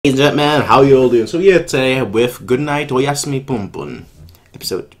Ladies and gentlemen, how you all doing? So yeah, today with Goodnight Punpun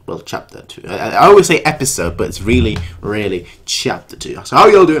episode, well, chapter 2. I always say episode, but it's really chapter 2. So how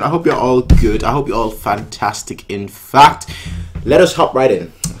you all doing? I hope you're all good. I hope you're all fantastic. In fact, let us hop right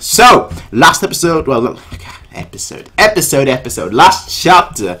in. So last episode, well, not episode. Last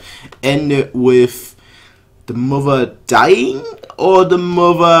chapter ended with the mother dying or the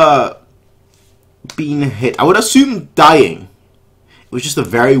mother being hit. I would assume dying. It was just a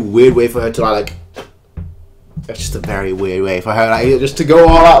very weird way for her to like. It's just a very weird way for her just to go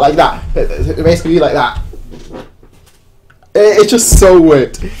all out like that. Basically like that. It's just so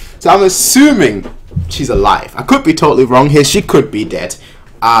weird. So I'm assuming she's alive. I could be totally wrong here. She could be dead.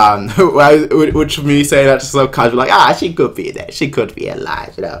 Which me saying that just so casual, like she could be dead. She could be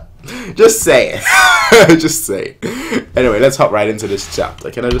alive. You know. Just say it. Just say it. Anyway, let's hop right into this chapter.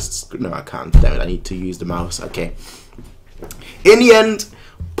 Can I just? No, I can't. Damn it! I need to use the mouse. Okay. In the end,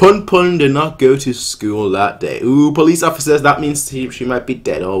 Punpun did not go to school that day. Ooh, police officers, that means she might be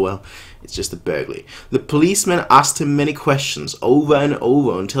dead. Oh well, it's just a burglary. The policeman asked him many questions over and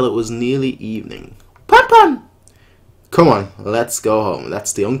over until it was nearly evening. Punpun! Come on, let's go home.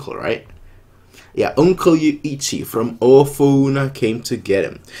 That's the uncle, right? Yeah, Uncle Yuichi from Ofuna came to get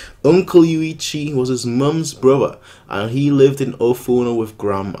him. Uncle Yuichi was his mum's brother, and he lived in Ofuna with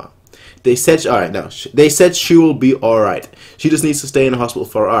Grandma. They said, alright, no. They said she will be alright. She just needs to stay in the hospital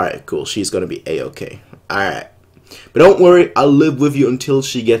for, alright, cool. She's gonna be a-okay. Alright. But don't worry, I'll live with you until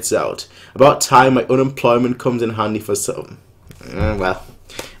she gets out. About time my unemployment comes in handy for something.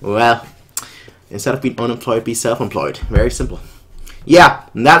 Well. Instead of being unemployed, be self-employed. Very simple. Yeah,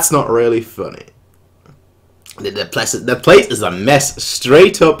 that's not really funny. The place is a mess.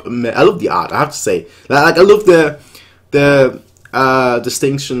 Straight up mess. I love the art, I have to say. Like, I love the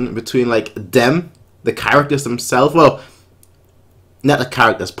distinction between like them, the characters themselves, well, not the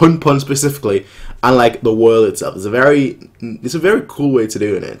characters, Punpun specifically, and like the world itself. It's a very cool way to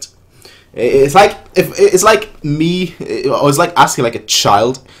do it. It's like it's like me, or it's like asking like a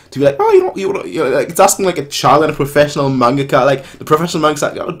child to be like, oh, you know, like, it's asking like a child and a professional mangaka, like the professional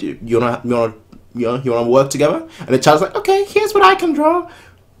mangaka, like, oh, do you want to work together? And the child's like, okay, here's what I can draw.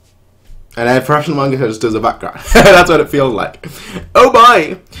 And then professional manga just does a background. That's what it feels like. Oh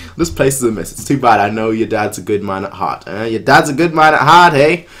boy! This place is a mess. It's too bad. I know your dad's a good man at heart. Your dad's a good man at heart,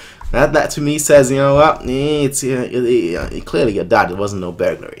 hey? That to me says, you know what? It's clearly your dad. It wasn't no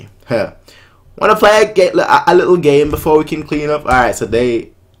burglary. Huh. Want to play a little game before we can clean up? Alright, so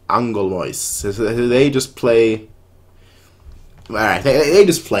they... Angle voice. So they just play... Alright, they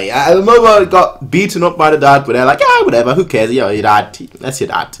just play. The mother got beaten up by the dad, but they're like, whatever, who cares? You know, your dad, that's your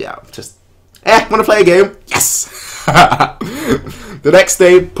dad, yeah, just... wanna play a game? Yes! The next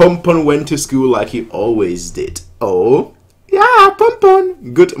day, Punpun went to school like he always did. Oh, yeah,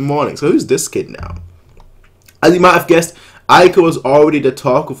 Punpun. Good morning. So who's this kid now? As you might have guessed, Aiko was already the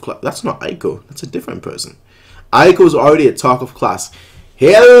talk of class. That's not Aiko. That's a different person. Aiko was already a talk of class.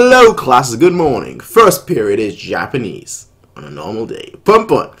 Hello, class. Good morning. First period is Japanese. On a normal day.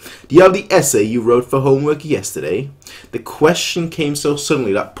 Punpun, do you have the essay you wrote for homework yesterday? The question came so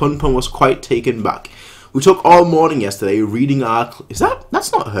suddenly that Punpun was quite taken back. We took all morning yesterday reading our...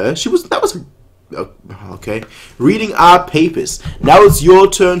 That's not her. Okay. Reading our papers. Now it's your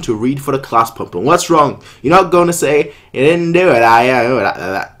turn to read for the class, Punpun. What's wrong? You're not going to say, you didn't do it.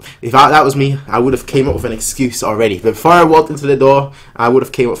 If that was me, I would have came up with an excuse already. But before I walked into the door, I would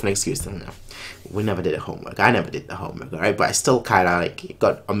have came up with an excuse. We never did the homework. I never did the homework, alright? But I still kind of like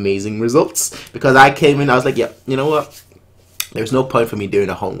got amazing results because I came in. I was like, yeah, you know what? There's no point for me doing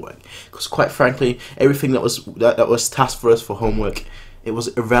the homework because, quite frankly, everything that was tasked for us for homework, it was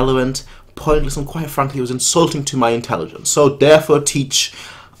irrelevant, pointless, and quite frankly, it was insulting to my intelligence. So therefore, teach,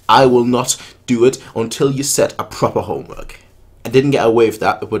 I will not do it until you set a proper homework. I didn't get away with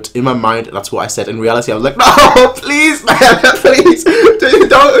that, but in my mind, that's what I said. In reality, I was like, no, please, man, please,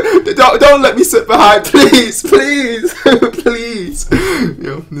 don't let me sit behind, please, please.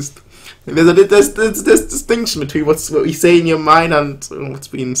 You know, there's distinction between what you say in your mind and what's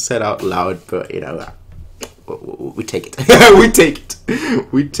being said out loud, but, you know, we take it.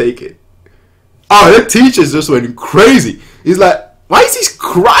 We take it. Oh, the teacher's just went crazy. He's like, why is he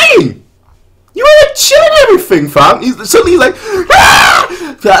crying? You were chilling everything, fam. Suddenly he's like,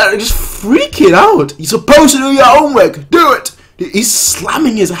 just freaking out. You're supposed to do your homework. Do it. He's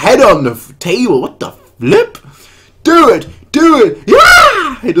slamming his head on the table. What the flip? Do it.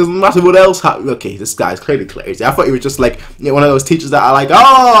 Yeah. It doesn't matter what else happens. Okay, this guy's clearly crazy. I thought he was just like one of those teachers that are like,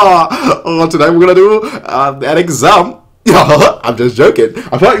 today we're gonna do an exam. I'm just joking.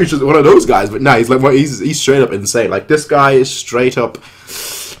 I thought he was just one of those guys, but no, he's like, he's straight up insane. Like, this guy is straight up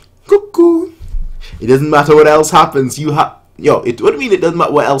Cuckoo. It doesn't matter what else happens. It what do you mean it doesn't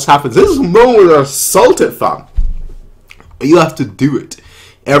matter what else happens? This is no one assaulted, fam. You have to do it.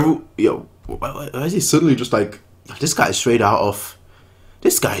 Why is he suddenly just like, this guy is straight out of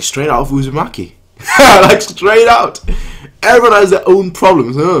Uzumaki. Like, straight out. Everyone has their own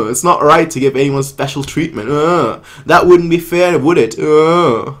problems. It's not right to give anyone special treatment. That wouldn't be fair, would it?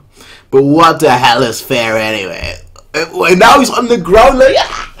 But what the hell is fair anyway? Now he's on the ground like,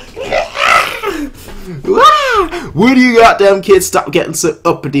 would you goddamn kids stop getting so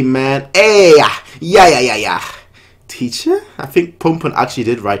uppity, man? Hey, yeah. Teacher? I think Punpun actually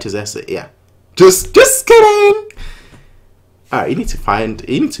did write his essay. Yeah. Just kidding. Alright, you need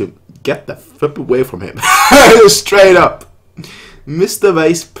to get the flip away from him. Straight up. Mr.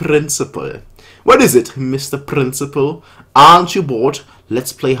 Vice Principal. What is it, Mr. Principal? Aren't you bored?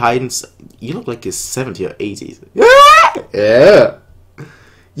 Let's play hide and seek. You look like you're 70 or 80s. Yeah.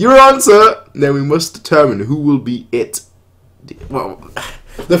 Your answer. Then we must determine who will be it. Well,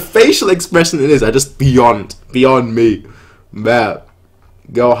 the facial expression in this are just beyond me. Man.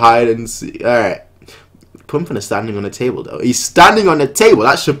 Go hide and seek. Alright. Punpun is standing on a table though. He's standing on a table.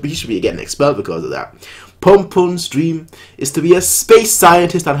 He should be getting expelled because of that. Punpun's dream is to be a space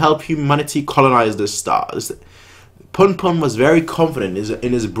scientist and help humanity colonize the stars. Punpun was very confident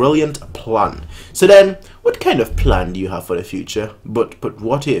in his brilliant plan. So then, what kind of plan do you have for the future? But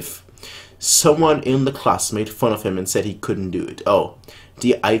what if someone in the class made fun of him and said he couldn't do it? Oh,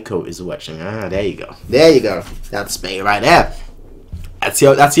 the Haikyuu is watching. Ah, there you go. There you go. That's me right there. That's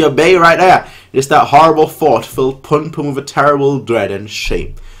your bae right there. It's that horrible thought filled Punpun with a terrible dread and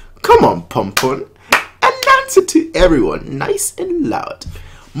shame. Come on, Punpun. Announce it to everyone, nice and loud.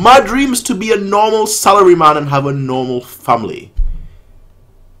 My dream is to be a normal salaryman and have a normal family.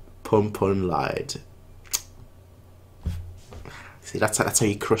 Punpun lied. See, that's how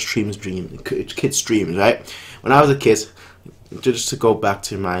you crush kids' dreams, right? When I was a kid, just to go back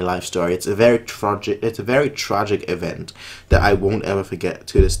to my life story, it's a very tragic event that I won't ever forget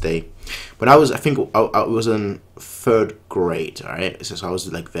to this day. When I was in 3rd grade, alright? So I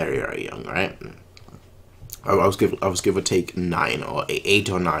was like very young, right? I was give or take 9 or 8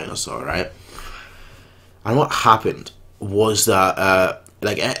 or 9 or so, right? And what happened was that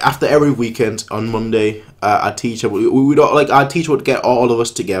like after every weekend on Monday, our teacher would get all of us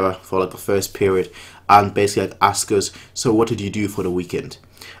together for like the first period and basically like ask us, so what did you do for the weekend?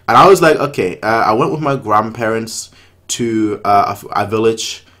 And I was like, okay, I went with my grandparents to a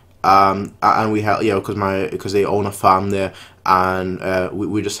village, and we had, because they own a farm there, and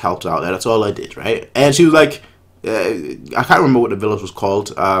we just helped out there. That's all I did, right? And she was like, I can't remember what the village was called,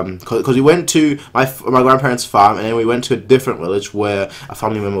 because we went to my grandparents' farm, and then we went to a different village where a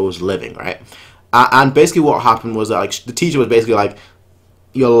family member was living, right? And basically what happened was that like the teacher was basically like,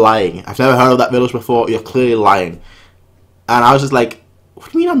 you're lying. I've never heard of that village before. You're clearly lying. And I was just like, what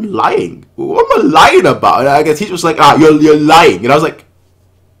do you mean I'm lying? What am I lying about? And like, the teacher was like, you're lying. And I was like,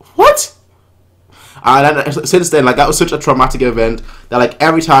 what? And then, since then, like, that was such a traumatic event that like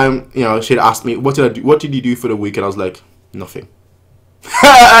every time, she'd ask me, what did you do for the week? And I was like, nothing.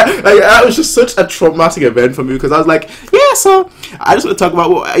 Like, that was just such a traumatic event for me, because I was like, yeah, so I just want to talk about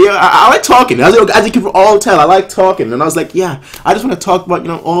I like talking, as you can all tell, I like talking. And I was like, yeah, I just want to talk about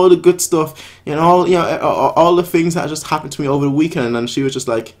all the good stuff, all the things that just happened to me over the weekend. And she was just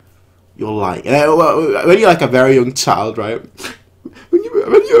like, you're lying. And when you're like a very young child, right, when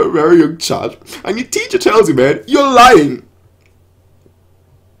you're a very young child and your teacher tells you, man, you're lying,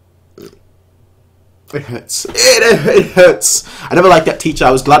 it hurts. It hurts. I never liked that teacher.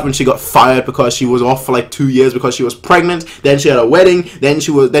 I was glad when she got fired, because she was off for like 2 years because she was pregnant. Then she had a wedding. Then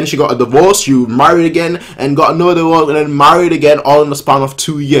she got a divorce. She married again and got another divorce and then married again, all in the span of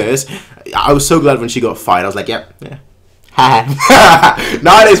 2 years. I was so glad when she got fired. I was like, yeah.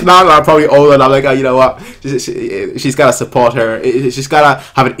 Nowadays, now I'm probably older and I'm like, you know what? She's gotta support her. She's gotta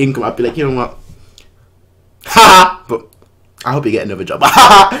have an income. I'd be like, you know what? But I hope you get another job.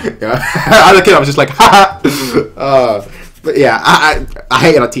 Yeah. As a kid, I was just like, but yeah, I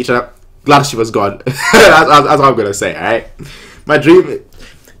hated that teacher. Glad she was gone. That's what I'm gonna say. All right, my dream,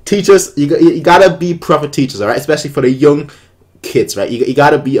 teachers, you gotta be proper teachers. All right, especially for the young kids. Right, you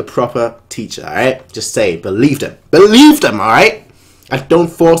gotta be a proper teacher. All right, just say, believe them. All right, and don't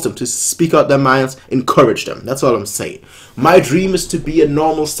force them to speak out their minds. Encourage them. That's all I'm saying. My dream is to be a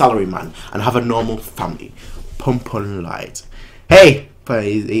normal salaryman and have a normal family. Punpun lied. Hey, but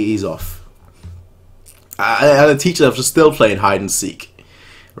he's off. And the teacher was still playing hide and seek.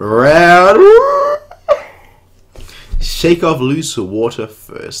 Shake off loose water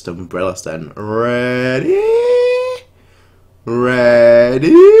first, umbrella stand. Ready?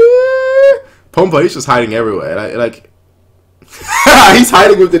 Punpun, he's just hiding everywhere. Like he's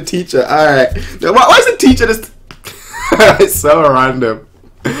hiding with the teacher. Alright. Why is the teacher just... It's so random.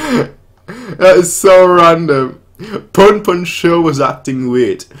 That is so random. Punpun sure was acting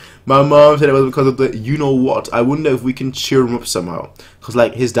weird. My mom said it was because of the you know what. I wonder if we can cheer him up somehow. Because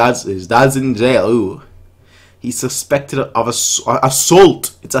like his dad's in jail. Ooh. He's suspected of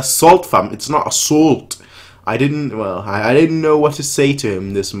assault. It's assault, fam. It's not assault. I didn't know what to say to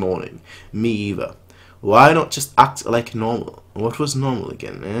him this morning. Me either. Why not just act like normal? What was normal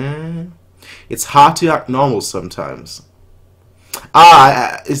again? It's hard to act normal sometimes.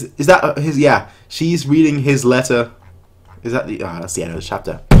 Is that his? Yeah, she's reading his letter. Is that the? That's the end of the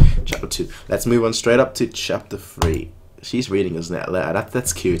chapter. Chapter 2. Let's move on straight up to chapter 3. She's reading his letter.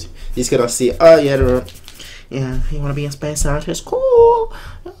 That's cute. He's gonna see. Oh yeah. Yeah, you want to be a space scientist? Cool!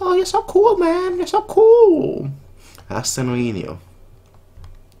 Oh, you're so cool, man. You're so cool. That's Senrino.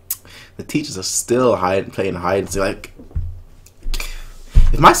 The teachers are still playing hide and seek. Like,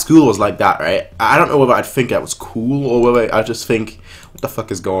 if my school was like that, right? I don't know whether I'd think that was cool or whether I'd just think, what the fuck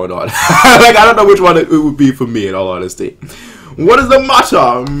is going on? Like, I don't know which one it would be for me, in all honesty. What is the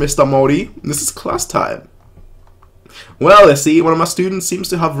matter, Mr. Modi? This is class time. Well, you see, one of my students seems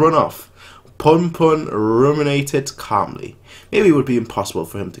to have run off. Punpun ruminated calmly. Maybe it would be impossible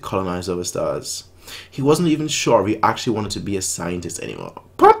for him to colonize other stars. He wasn't even sure if he actually wanted to be a scientist anymore.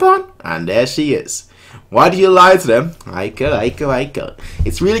 Punpun! And there she is. Why do you lie to them? Haikyuu.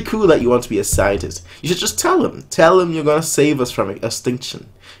 It's really cool that you want to be a scientist. You should just tell them. Tell them you're gonna save us from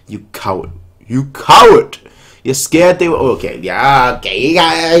extinction. You coward. You coward! You're scared they were... Okay, yeah, okay,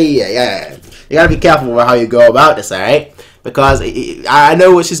 yeah. You gotta be careful with how you go about this, alright? Because I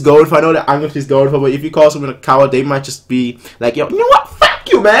know what she's going for, I know the angle she's going for, but if you call someone a coward, they might just be like, yo, you know what? Fuck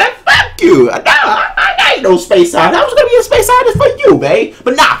you, man. Fuck you. I ain't no space scientist. I was going to be a space scientist for you, babe.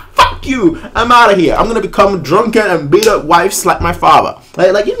 But nah, fuck you. I'm out of here. I'm going to become drunken and beat up wives like my father.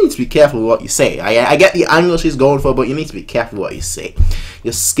 Like, you need to be careful with what you say. I get the angle she's going for, but you need to be careful with what you say.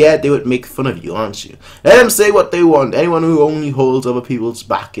 You're scared they would make fun of you, aren't you? Let them say what they want. Anyone who only holds other people's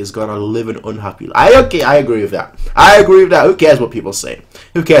back is gonna live an unhappy life. I agree with that. I agree with that. Who cares what people say?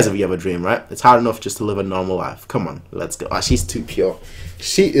 Who cares if you have a dream, right? It's hard enough just to live a normal life. Come on, let's go. She's too pure.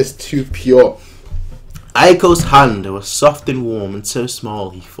 She is too pure. Aiko's hand was soft and warm and so small,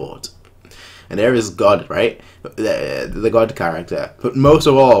 he thought. And there is God, right? The God character. But most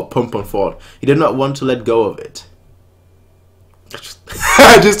of all, Punpun thought, he did not want to let go of it.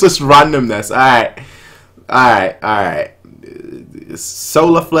 just randomness. Alright.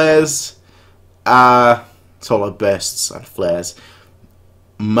 Solar flares, solar bursts and flares,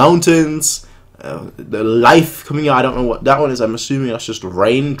 mountains, the life coming out. I don't know what that one is. I'm assuming that's just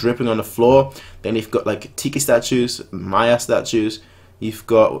rain dripping on the floor. Then you've got like Tiki statues, Maya statues. You've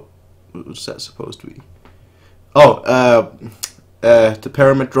got, what's that supposed to be? Oh, the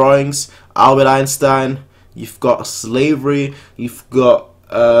pyramid drawings, Albert Einstein. You've got slavery. You've got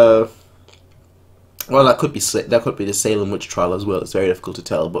well, that could be the Salem witch trial as well. It's very difficult to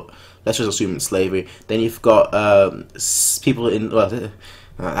tell, but let's just assume it's slavery. Then you've got people in. Well,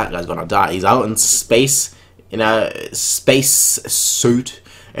 that guy's gonna die. He's out in space in a space suit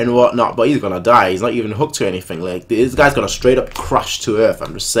and whatnot, but he's gonna die. He's not even hooked to anything. Like, this guy's gonna straight up crash to Earth.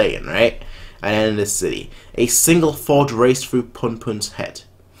 I'm just saying, right? And then in the city, a single thought raced through Punpun's head.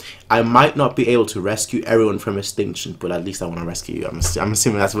 I might not be able to rescue everyone from extinction, but at least I want to rescue you. I'm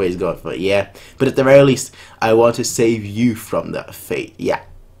assuming that's where he's going for. Yeah, but at the very least, I want to save you from that fate. Yeah.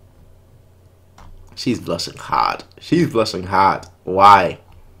 She's blushing hard. She's blushing hard. Why?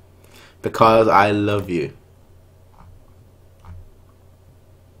 Because I love you.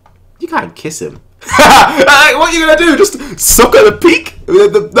 You can't kiss him. What are you gonna do? Just suck at the peak?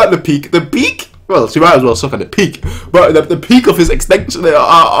 Not the peak. The peak? Well, she might as well suck at the peak, but the peak of his extinction,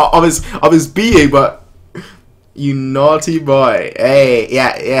 of his being. But you naughty boy. Hey,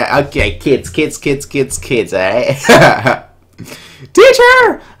 yeah. Okay, kids. Eh?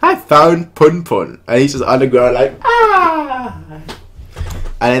 Teacher, I found Punpun, and he's just on the ground like ah.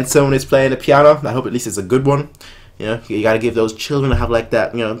 And then someone is playing the piano. I hope at least it's a good one. You know, you gotta give those children that have like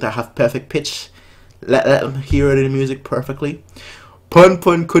that, you know, that have perfect pitch. Let them hear it in the music perfectly.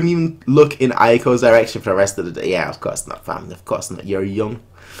 Punpun couldn't even look in Aiko's direction for the rest of the day. Yeah, of course not, fam. Of course not. Your young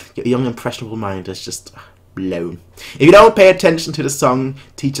impressionable mind is just blown. If you don't pay attention to the song,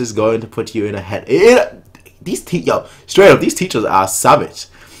 teacher's going to put you in a head. Straight up, these teachers are savage.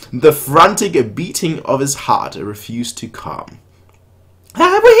 The frantic beating of his heart refused to calm.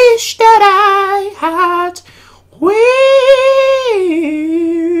 I wish that I had we.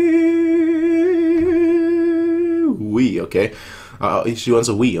 Okay. She wants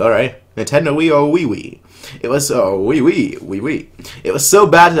a Wii, alright. Nintendo Wii or Wii Wii. It was Wii. It was so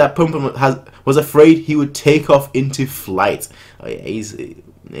bad that Punpun was afraid he would take off into flight. Oh yeah,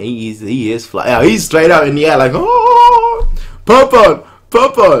 he is flying. Yeah, he's straight out in the air like, oh,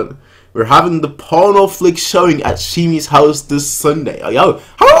 Punpun. We're having the porno flick showing at Shimi's house this Sunday. Oh, yo,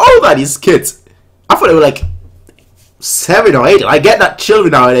 how old are these kids? I thought they were like 7 or 8. I get that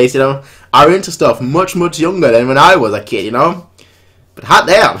children nowadays, you know, are into stuff much younger than when I was a kid, you know. But hot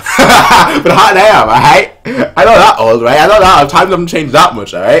damn. Alright? I know that old, right? I know that times haven't changed that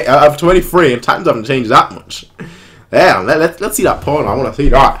much, alright? I'm 23 and times haven't changed that much. Damn, let's see that porn. I want to see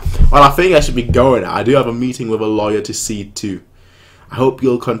that. Well, I think I should be going now. I do have a meeting with a lawyer to see too. I hope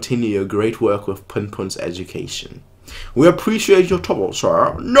you'll continue your great work with Punpun's education. We appreciate your trouble,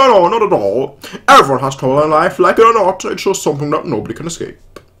 sir. No, not at all. Everyone has trouble in life, like it or not. It's just something that nobody can escape.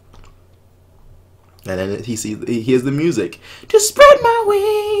 And then he hears the music. To spread my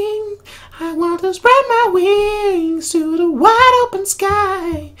wings, I want to spread my wings to the wide open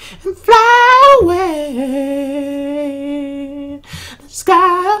sky and fly away. The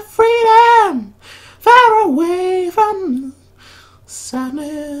sky of freedom, far away from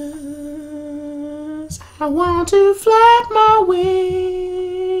sadness. I want to flap my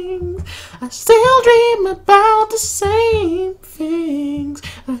wings. I still dream about the same things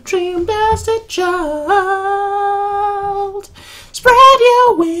I dreamed as a child. Spread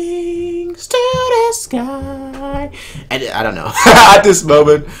your wings to the sky. And I don't know. At this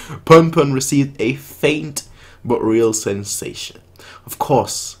moment, Punpun received a faint but real sensation. Of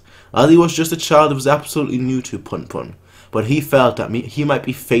course, as he was just a child who was absolutely new to Punpun, but he felt that he might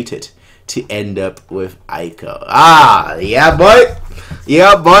be fated to end up with Haikyuu. Ah, yeah, boy.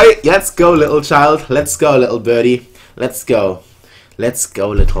 Yeah, boy. Let's go, little child. Let's go, little birdie. Let's go. Let's go,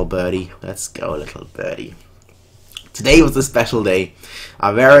 little birdie. Let's go, little birdie. Today was a special day.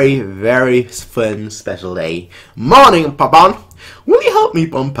 A very fun special day. Morning, Papa. Will you help me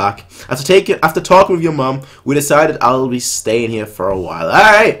unpack? After talking with your mom, we decided I'll be staying here for a while.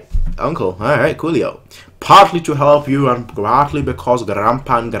 Alright, Uncle. Alright, coolio. Partly to help you and partly because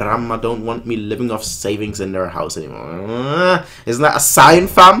Grandpa and Grandma don't want me living off savings in their house anymore. Isn't that a sign,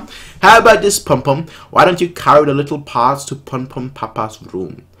 fam? How about this, Punpun? Why don't you carry the little parts to Punpun Papa's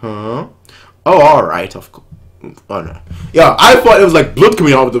room? Huh? Oh, alright, of course. Oh no. Yeah, I thought it was like blood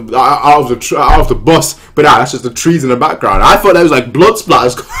coming out of the bus, but nah, that's just the trees in the background. I thought that was like blood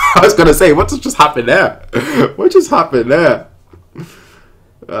splatters. I was gonna say, what just happened there? What just happened there?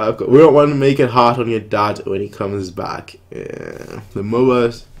 We don't want to make it hard on your dad when he comes back. Yeah. The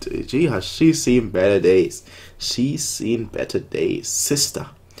mother, she's seen better days. She's seen better days. Sister,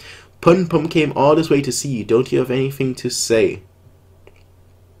 Punpun came all this way to see you. Don't you have anything to say?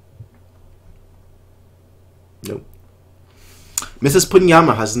 Nope. Mrs.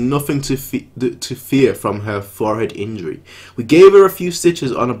 Punyama has nothing to fear from her forehead injury. We gave her a few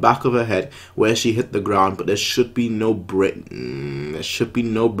stitches on the back of her head where she hit the ground, but there should be no brain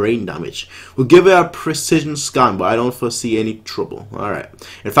damage. We'll give her a precision scan, but I don't foresee any trouble. Alright.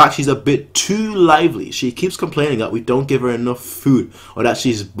 In fact, she's a bit too lively. She keeps complaining that we don't give her enough food or that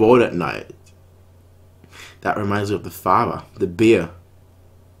she's bored at night. That reminds me of the father, the beer.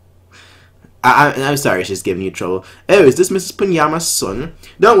 I'm sorry she's giving you trouble. Oh, is this Mrs. Punyama's son?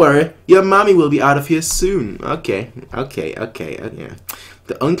 Don't worry, your mommy will be out of here soon. Okay.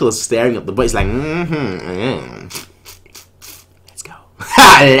 The uncle is staring at the boy. He's like, Let's go.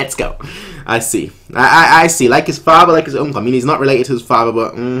 Let's go. I see. I see. Like his father, like his uncle. I mean, he's not related to his father,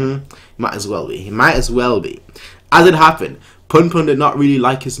 but might as well be. He might as well be. As it happened, Punpun did not really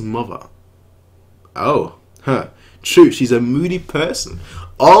like his mother. Oh, huh. True, she's a moody person.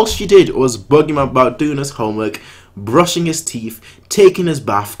 All she did was bug him about doing his homework, brushing his teeth, taking his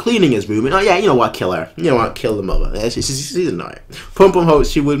bath, cleaning his room, and oh yeah, you know what, kill her. You know what, kill the mother. She's annoying. Punpun hopes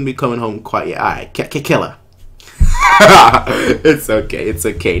she wouldn't be coming home quite yet. Alright, kill her. It's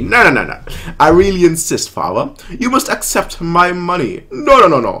okay. No. I really insist, father. You must accept my money.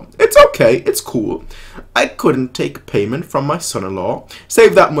 No. It's okay, it's cool. I couldn't take payment from my son-in-law.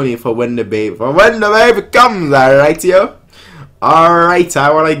 Save that money for when the baby comes, alright, yo? Alright,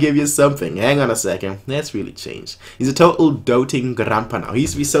 I want to give you something. Hang on a second. Let's really change. He's a total doting grandpa now. He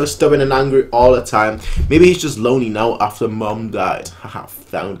used to be so stubborn and angry all the time. Maybe he's just lonely now after mom died. Haha,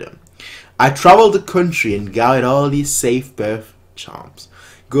 found him. I traveled the country and gathered all these safe birth charms.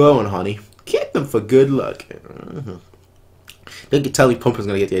 Go on, honey. Keep them for good luck. Don't tell me Punpun's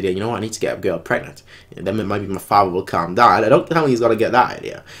gonna get the idea, you know what, I need to get a girl pregnant. And then maybe my father will calm down. I don't tell me he's gonna get that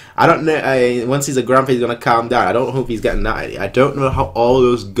idea. I don't know, once he's a grandpa, he's gonna calm down. I don't hope he's getting that idea. I don't know how all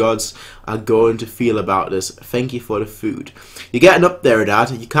those gods are going to feel about this. Thank you for the food. You're getting up there,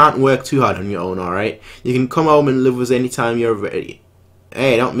 Dad. You can't work too hard on your own, alright? You can come home and live with us anytime you're ready.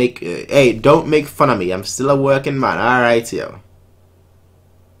 Hey, don't make fun of me. I'm still a working man. Alright, yo.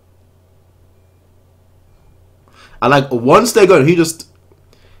 And like once they're gone, he just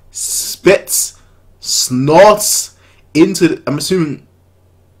spits, snorts into the, I'm assuming.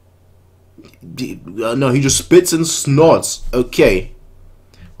 No, he just spits and snorts. Okay.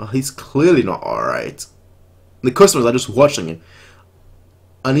 Well, he's clearly not alright. The customers are just watching him.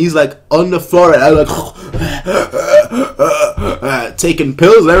 And he's like on the floor and like taking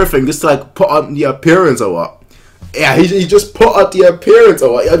pills and everything just to like put on the appearance or what. Yeah, he just put out the appearance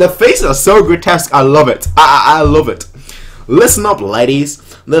or what. The faces are so grotesque. I love it. I love it. Listen up, ladies.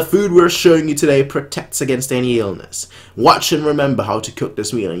 The food we're showing you today protects against any illness. Watch and remember how to cook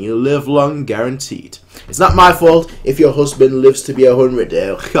this meal and you'll live long, guaranteed. It's not my fault if your husband lives to be 100.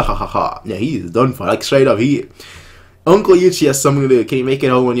 Yeah, he is done for. Like straight up, Uncle Yuchi has something to do. Can you make it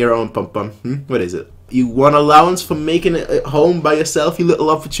home on your own, Pum? What is it? You want allowance for making it home by yourself, you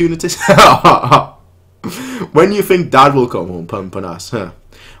little opportunities? When you think Dad will come home, Pum asks, huh?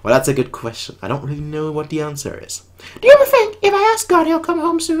 Well, that's a good question. I don't really know what the answer is. Do you ever think if I ask God he'll come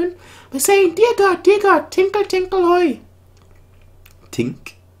home soon? By saying, dear God, tinkle, tinkle, hoy.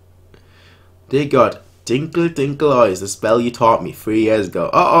 Tink? Dear God, tinkle, tinkle, hoy is the spell you taught me 3 years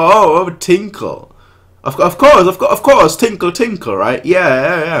ago. Oh, tinkle. Of course, tinkle, tinkle, right?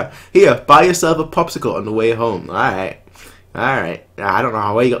 Yeah. Here, buy yourself a popsicle on the way home. Alright. I don't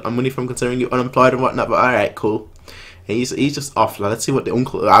know where you got the money from considering you're unemployed and whatnot, but alright, cool. He's just off. Now, let's see what the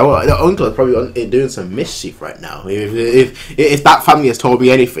uncle is probably doing some mischief right now. If that family has told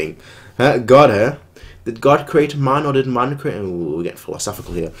me anything. God, did God create man or did man create... Ooh, we're getting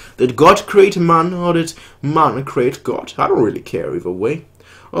philosophical here. Did God create man or did man create God? I don't really care either way.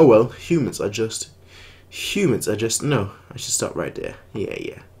 Oh well, humans are just... No, I should stop right there.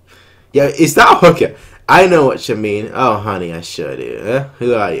 Yeah, is that a hooker? I know what you mean. Oh, honey, I sure do. Huh?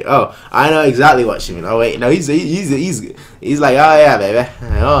 Who are you? Oh, I know exactly what you mean. Oh, wait, no, he's like, oh yeah, baby.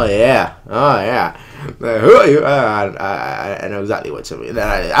 Oh yeah. Who are you? I know exactly what you mean.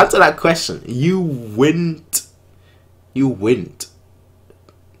 Answer that question. You wint. Is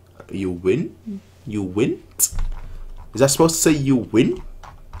that supposed to say you win?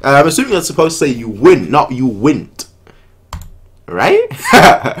 I'm assuming that's supposed to say you win, not you wint. Right?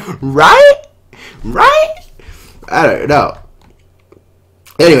 Right? I don't know.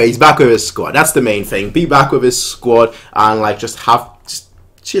 Anyway, he's back with his squad. That's the main thing. Be back with his squad and like just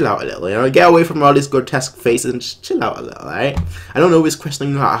chill out a little, you know, get away from all these grotesque faces and just chill out a little, right? I don't know who's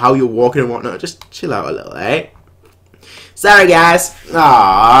questioning how you're walking and whatnot. Just chill out a little, right? Sorry, guys.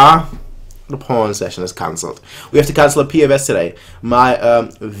 Aww. The porn session is cancelled. We have to cancel a PFS today. My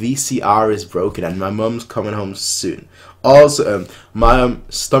VCR is broken and my mum's coming home soon. Also, my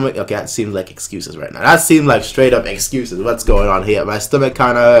stomach... Okay, that seems like excuses right now. That seems like straight up excuses. What's going on here? My stomach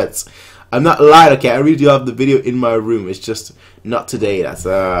kind of hurts. I'm not lying, okay? I really do have the video in my room. It's just not today. That's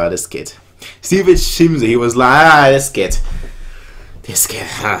this kid. Steven Shimza, he was like, this kid.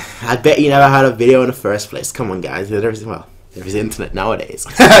 I bet you never had a video in the first place. Come on, guys. There's the internet nowadays.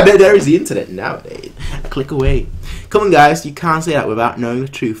 There is the internet nowadays. Click away. Come on, guys. You can't say that without knowing the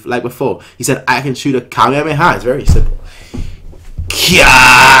truth. Like before, he said, I can shoot a Kamehameha. It's very simple.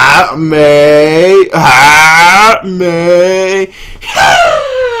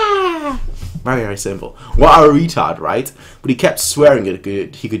 Very, very simple. What a retard, right? But he kept swearing he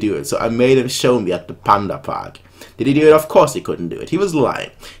could do it, so I made him show me at the panda park. Did he do it? Of course he couldn't do it. He was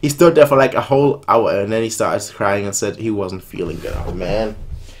lying. He stood there for like a whole hour and then he started crying and said he wasn't feeling good. Oh man,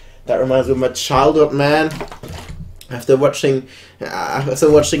 that reminds me of my childhood, man. After watching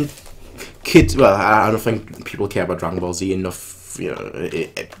kids, well, I don't think people care about Dragon Ball Z enough, you know.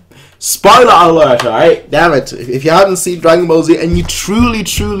 Spoiler alert, alright? Damn it. If you haven't seen Dragon Ball Z and you truly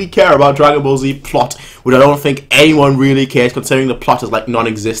care about Dragon Ball Z plot, which I don't think anyone really cares considering the plot is like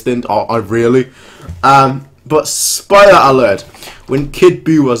non-existent or really. But spoiler alert, when Kid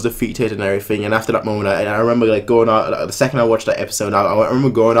Buu was defeated and everything, and after that moment, I remember like going out, the second I watched that episode, I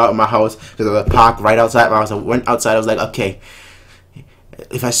remember going out of my house, because there was a park right outside my house. I went outside, I was like, okay,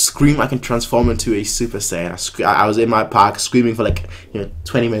 if I scream, I can transform into a Super Saiyan. I was in my park screaming for like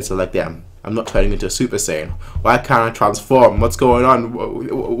 20 minutes. I was like, damn, I'm not turning into a Super Saiyan. Why can't I transform? What's going on?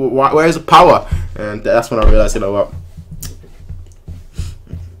 Where's the power? And that's when I realized, you know what?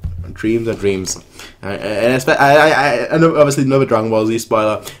 Dreams are dreams. And I know obviously another Dragon Ball Z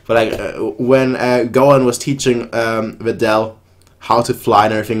spoiler, but like when Gohan was teaching Videl how to fly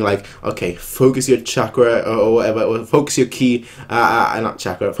and everything, like, okay, focus your chakra or whatever, or focus your ki, not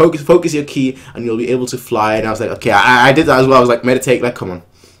chakra, focus your ki, and you'll be able to fly. And I was like, okay, I did that as well. I was like, meditate, like, come on.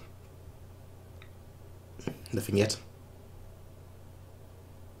 Nothing yet.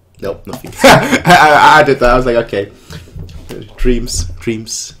 Nope, nothing. I did that. I was like, okay, dreams.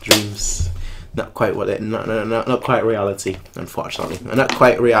 Not quite what it, not quite reality, unfortunately. Not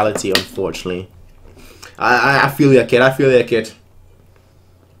quite reality, unfortunately. I feel you, kid. I feel you, kid.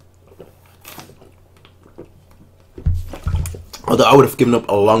 Although I would have given up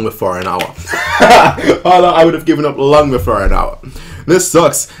long before an hour. This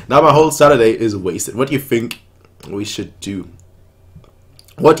sucks. Now my whole Saturday is wasted. What do you think we should do?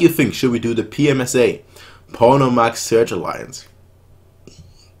 What do you think? Should we do the PMSA, Pornomax Search Alliance?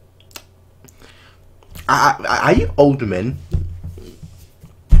 Are you old men?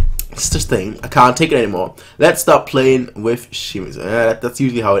 It's this thing. I can't take it anymore. Let's stop playing with shimmers. That's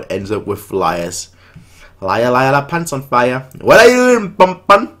usually how it ends up with liars. Liar, pants on fire. What are you doing,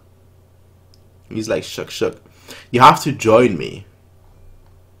 Punpun? He's like, shook. You have to join me.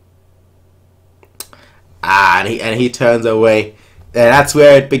 And he turns away. And that's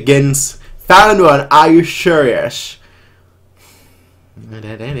where it begins. Found one. Are you serious?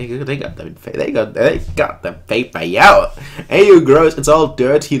 They got the paper out. Hey, you gross! It's all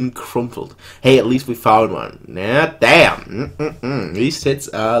dirty and crumpled. Hey, at least we found one. Nah, damn. These tits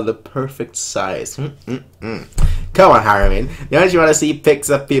are the perfect size. Come on, Harriman. Don't you want to see pics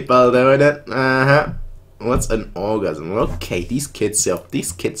of people doing it? What's an orgasm? Okay, these kids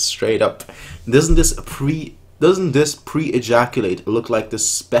straight up. Doesn't this pre-ejaculate look like the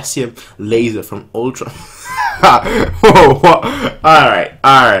specium laser from Ultra? Whoa, what?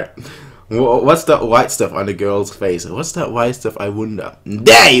 Alright. What's that white stuff on the girl's face? What's that white stuff, I wonder?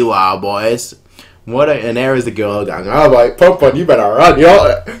 There you are, boys! And there is the girl gang. Alright, Punpun, you better run.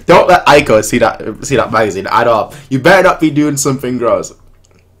 Don't let Aiko see that magazine at all. You better not be doing something gross.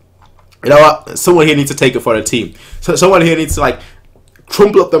 You know what? Someone here needs to take it for the team. So someone here needs to, like,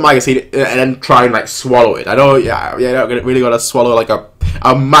 crumple up the magazine and then try and, like, swallow it. I know, yeah, you're not really gonna swallow like a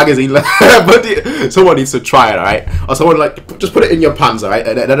magazine, but someone needs to try it, alright? Or someone, like, just put it in your pants, alright?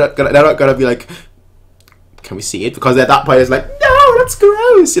 And they're not gonna be like, can we see it? Because at that point it's like, no, that's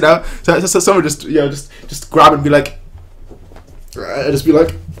gross, you know? So someone just, you know, just grab and be like, just do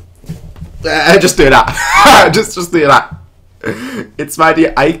that. just do that. It's my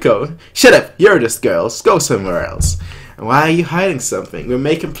dear Aiko. Shut up, you're this girl. Go somewhere else. Why are you hiding something? We're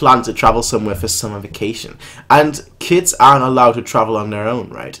making plans to travel somewhere for summer vacation. And kids aren't allowed to travel on their own,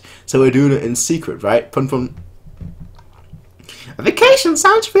 right? So we're doing it in secret, right? Punpun. A vacation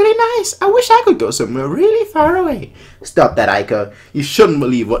sounds really nice. I wish I could go somewhere really far away. Stop that, Aiko. You shouldn't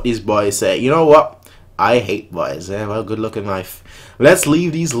believe what these boys say. You know what? I hate boys. Well, good luck in life. Let's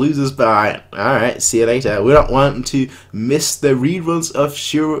leave these losers behind. Alright, see you later. We're not wanting to miss the reruns of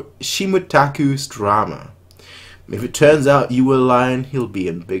Shimutaku's drama. If it turns out you were lying, he'll be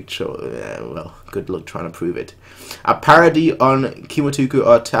in big trouble. Well, good luck trying to prove it. A parody on Kimotuku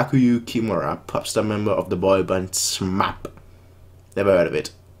or Takuyu Kimura, pop star member of the boy band SMAP. Never heard of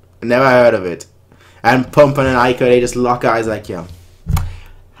it. And Punpun and Aiko, they just lock eyes like, yo.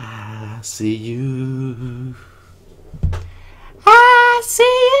 I see you. I see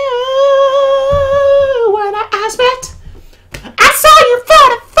you. When I spit, I saw you for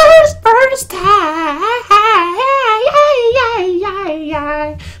the first time.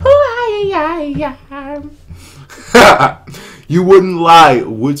 You wouldn't lie,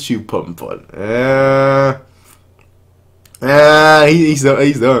 would you, Punpun? He's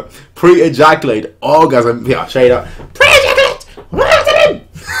done. Pre-ejaculate, orgasm, yeah, straight up. Pre-ejaculate, orgasm.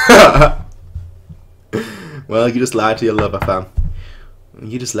 Well, you just lied to your lover, fam.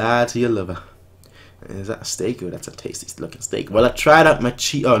 You just lied to your lover. Is that a steak? Oh, that's a tasty looking steak. Well, I tried out my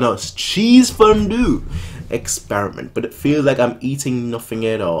it's cheese fondue experiment, but it feels like I'm eating nothing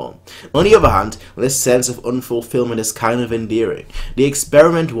at all. On the other hand, this sense of unfulfillment is kind of endearing. The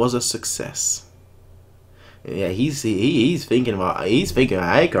experiment was a success. Yeah, he's thinking about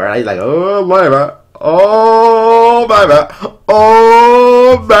Aiko. He's like, oh baby, oh baby,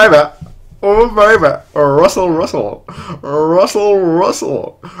 oh baby. Oh baby, Russell.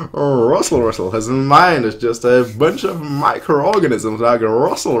 His mind is just a bunch of microorganisms like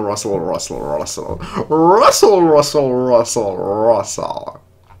Russell.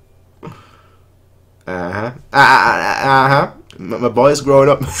 My boy's grown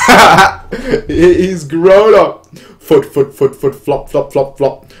up. He's grown up. foot, flop, flop, flop,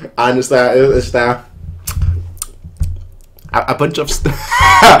 flop, and it's there. A bunch of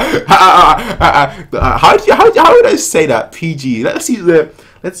how would I say that? PG. Let's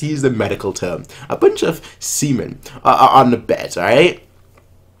use the medical term. A bunch of semen are on the bed, right?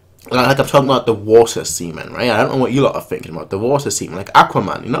 Like I'm talking about the water semen, right? I don't know what you lot are thinking about the water semen, like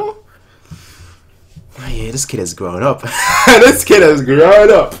Aquaman, you know? Oh, yeah, this kid has grown up. This kid has grown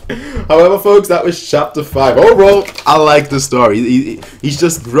up. However, folks, that was chapter 5. Overall, I like the story. He's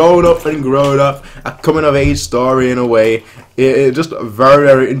just grown up and grown up. A coming of age story in a way. Just very,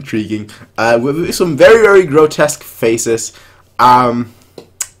 very intriguing. With some very, very grotesque faces. 5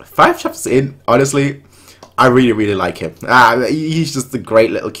 chapters in, honestly, I really, really like him. He's just a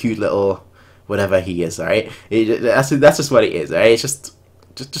great little, cute little whatever he is, alright? That's just what he is, alright? It's just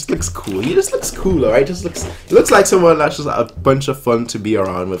looks cool. He just looks cool, alright? He looks like someone that's just a bunch of fun to be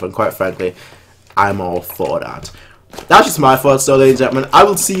around with, and quite frankly, I'm all for that. That's just my thoughts, so ladies and gentlemen. I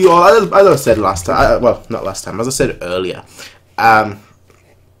will see you all, as I said last time, well, not last time, as I said earlier.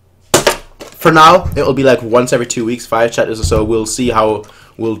 For now, it'll be like once every 2 weeks, 5 chapters or so. We'll see how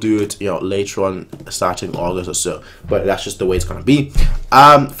we'll do it, you know, later on, starting August or so. But that's just the way it's gonna be.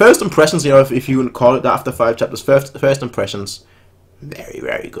 First impressions, you know, if you would call it that after 5 chapters. First impressions, very,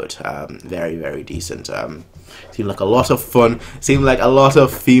 very good. Very, very decent. Seemed like a lot of fun. Seemed like a lot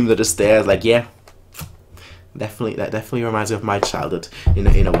of themes that are just there. Like, yeah, definitely, that definitely reminds me of my childhood in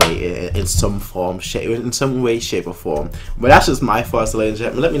a way, in some form, in some way, shape, or form. But that's just my thoughts, ladies and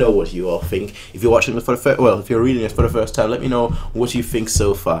gentlemen. Let me know what you all think. If you're watching this for the first, well, if you're reading this for the first time, let me know what you think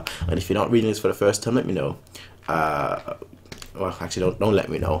so far. And if you're not reading this for the first time, let me know. Well, actually, don't let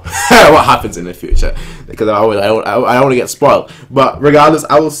me know what happens in the future, because I don't want to get spoiled. But regardless,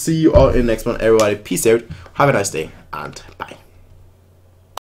 I will see you all in the next one. Everybody, peace out. Have a nice day, and bye.